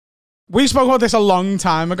We spoke about this a long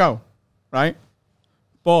time ago, right?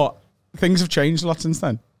 But things have changed a lot since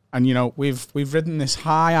then. And, you know, we've ridden this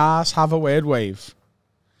high-ass have-a-word wave.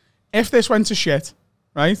 If this went to shit,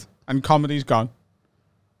 right, and comedy's gone,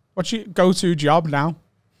 what's your go-to job now?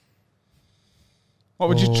 What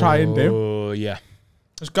would you try and do? Oh, yeah.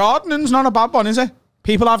 Because gardening's not a bad one, is it?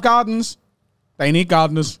 People have gardens. They need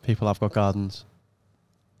gardeners. People have got gardens.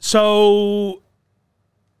 So,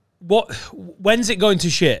 when's it going to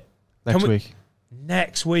shit? Next week.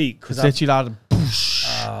 Next week. It's literally that.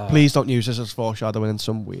 Please don't use this as foreshadowing in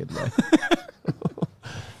some weird way.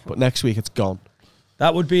 But next week it's gone.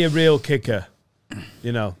 That would be a real kicker,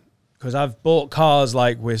 you know, because I've bought cars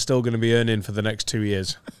like we're still going to be earning for the next 2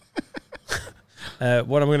 years. What I'm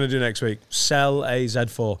going to do next week, sell a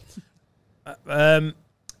Z4.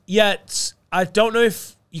 Yet, I don't know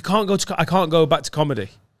if you can't go to, I can't go back to comedy.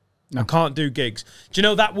 No. I can't do gigs. Do you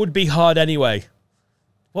know that would be hard anyway?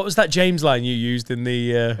 What was that James line you used in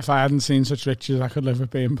the... If I hadn't seen such riches, I could live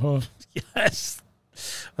with being poor. Yes.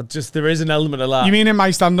 There is an element of that. You mean in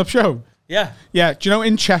my stand-up show? Yeah. Yeah. Do you know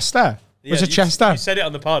in Chester? Yeah, was it Chester? You said it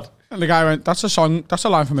on the pod. And the guy went, that's a song, that's a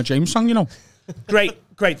line from a James song, you know. Great,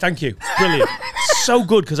 thank you. Brilliant. So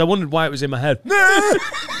good, because I wondered why it was in my head.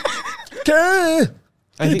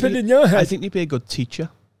 I think you'd be a good teacher.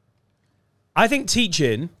 I think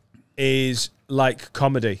teaching is like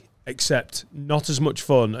comedy, except not as much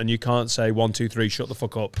fun, and you can't say 1, 2, 3, shut the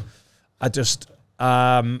fuck up. I just,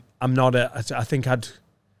 I'm not I think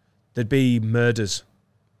there'd be murders.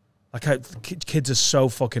 Like, kids are so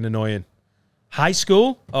fucking annoying. High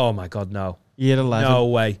school? Oh my God, no. Year 11. No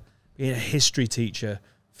way. Being a history teacher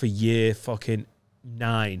for year fucking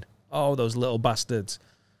 9. Oh, those little bastards.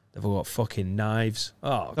 They've all got fucking knives.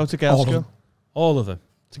 Oh, go to girls' school. All of them.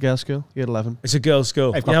 It's a girls' school. Year 11. It's a girls'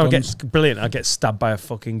 school. You know, brilliant. I get stabbed by a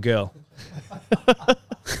fucking girl.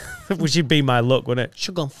 Which would be my luck, wouldn't it?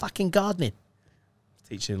 Should go on fucking gardening.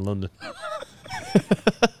 Teaching in London.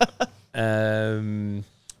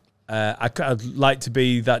 I'd like to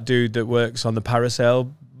be that dude that works on the parasail.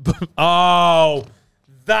 Oh,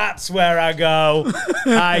 that's where I go.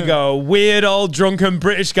 I go, weird old drunken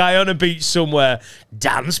British guy on a beach somewhere.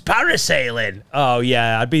 Dan's parasailing. Oh,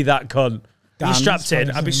 yeah, I'd be that cunt. He's strapped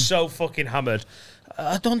in. I'd be so fucking hammered.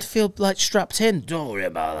 I don't feel like strapped in. Don't worry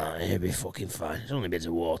about that. It'll be fucking fine. It's only a bit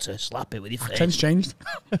of water. Slap it with your face. Accent's changed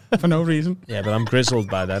for no reason. Yeah, but I'm grizzled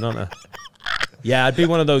by then, aren't I? Yeah, I'd be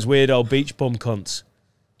one of those weird old beach bum cunts.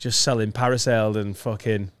 Just selling parasail and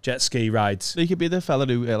fucking jet ski rides. So you could be the fella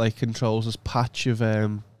who like controls this patch of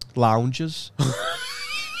lounges.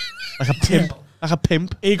 Like a pimp. Like a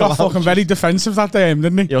pimp. He got fucking very defensive that day,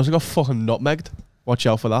 didn't he? He also got fucking nutmegged. Watch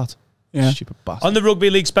out for that. Yeah. Stupid bastard. On the rugby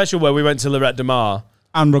league special where we went to Lorette de Mar.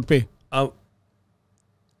 And rugby. Oh.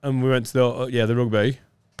 And we went to the rugby.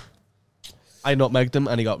 I nutmegged him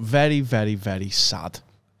and he got very, very, very sad.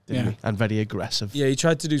 Didn't he? And very aggressive. Yeah, he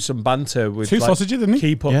tried to do some banter with Two sausages, didn't he?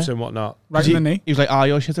 Keep-ups and whatnot. Right in the knee. He was like,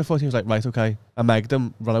 you're shit at foot. He was like, right, okay. I megged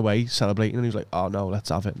him, run away, celebrating, and he was like, oh no, let's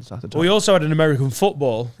have it. We also had an American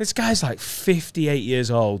football. This guy's like 58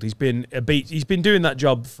 years old. He's been doing that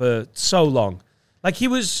job for so long. Like, he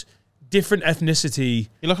was different ethnicity.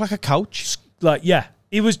 He looked like a couch. Like, yeah.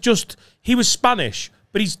 He was Spanish,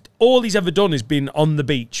 but all he's ever done is been on the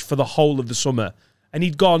beach for the whole of the summer. And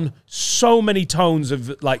he'd gone so many tones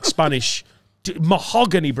of like Spanish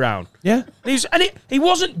mahogany brown. Yeah. He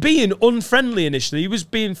wasn't being unfriendly initially. He was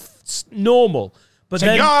being normal. But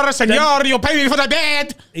Senor, you pay me for the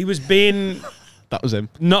bed. He was being... That was him.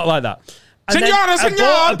 Not like that. And senor,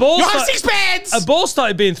 you have 6 beds. A ball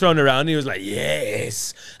started being thrown around. And he was like,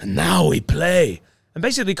 yes. And now we play. And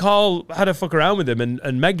basically Carl had a fuck around with him and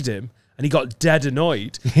megged him. And he got dead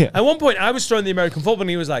annoyed. Yeah. At one point, I was throwing the American football and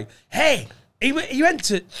he was like, hey... He went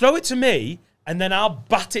to throw it to me, and then I'll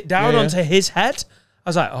bat it down onto his head. I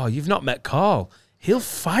was like, oh, you've not met Carl. He'll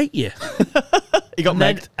fight you. He got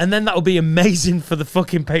megged. And then that'll be amazing for the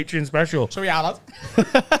fucking Patreon special. So yeah, lad.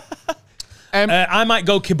 I might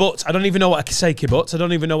go kibbutz. I don't even know what I can say kibbutz. I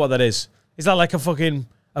don't even know what that is. Is that like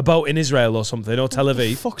a boat in Israel or something, or Tel Aviv? What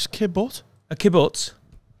the fuck's kibbutz? A kibbutz.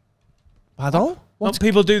 Pardon? What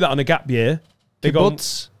people do that on a gap year?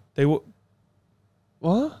 Kibbutz?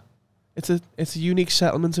 What? It's a unique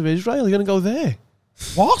settlement of Israel. You're going to go there.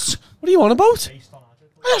 What? What are you on about? I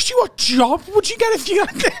asked you what job would you get if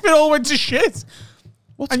it all went to shit?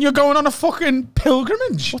 And you're going on a fucking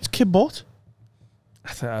pilgrimage? What's kibbutz?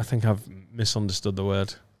 I think I've misunderstood the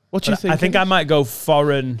word. What do you think? I think I might go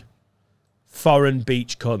foreign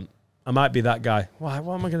beach cunt. I might be that guy. What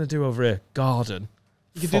am I going to do over here? Garden.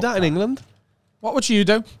 You could do that in England. What would you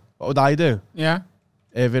do? What would I do? Yeah.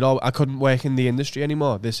 If it all, I couldn't work in the industry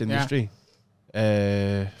anymore. This industry.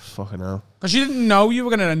 Fucking hell. Because you didn't know you were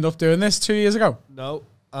going to end up doing this 2 years ago. No.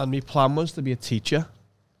 And my plan was to be a teacher,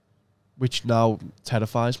 which now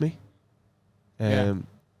terrifies me.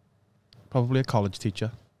 Probably a college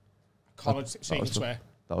teacher. College, so you can swear.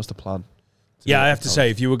 That was the plan. Yeah, I have to say,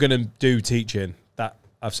 if you were going to do teaching, that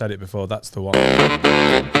I've said it before, that's the one.